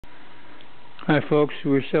Hi folks,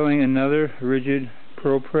 we're selling another Ridgid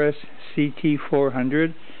Propress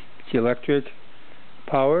CT400. It's electric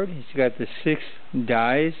powered. It's got the 6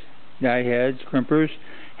 die heads, crimpers,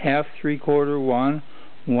 half, 3/4, 1,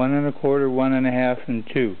 1 1/4, 1 1/2, and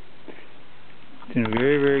 2. It's in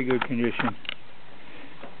very, very good condition.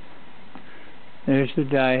 There's the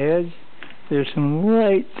die heads. There's some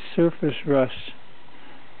light surface rust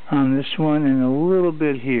on this one and a little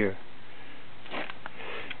bit here.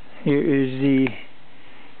 Here is the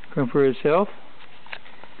crimper itself.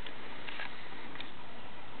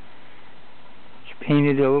 It's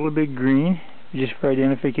painted a little bit green just for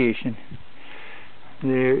identification.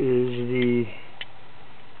 There is the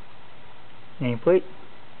nameplate.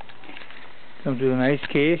 Comes with a nice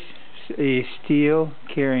case, a steel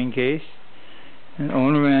carrying case. An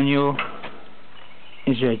owner manual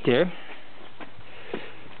is right there.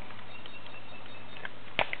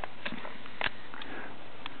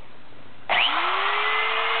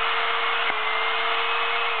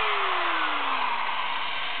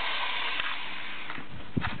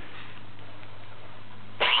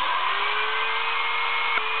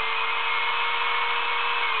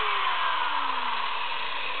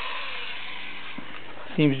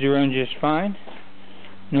 Seems to run just fine.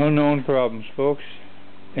 No known problems, folks.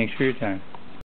 Thanks for your time.